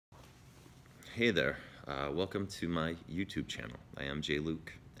Hey there, welcome to my YouTube channel. I am Jay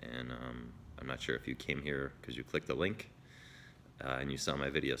Luke, and I'm not sure if you came here because you clicked the link and you saw my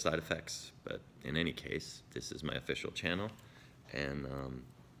video side effects, but in any case, this is my official channel, and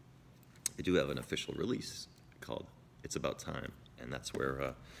I do have an official release called It's About Time, and that's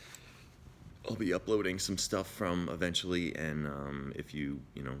where I'll be uploading some stuff from eventually, and if you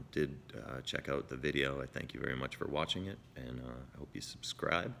did check out the video, I thank you very much for watching it, and I hope you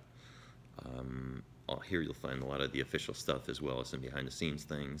subscribe. Here you'll find a lot of the official stuff as well as some behind the scenes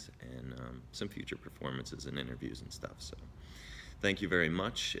things and some future performances and interviews and stuff. So thank you very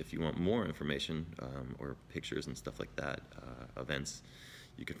much. If you want more information or pictures and stuff like that, events,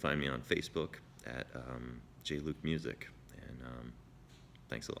 you can find me on Facebook at J Luke Music. And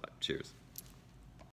thanks a lot. Cheers.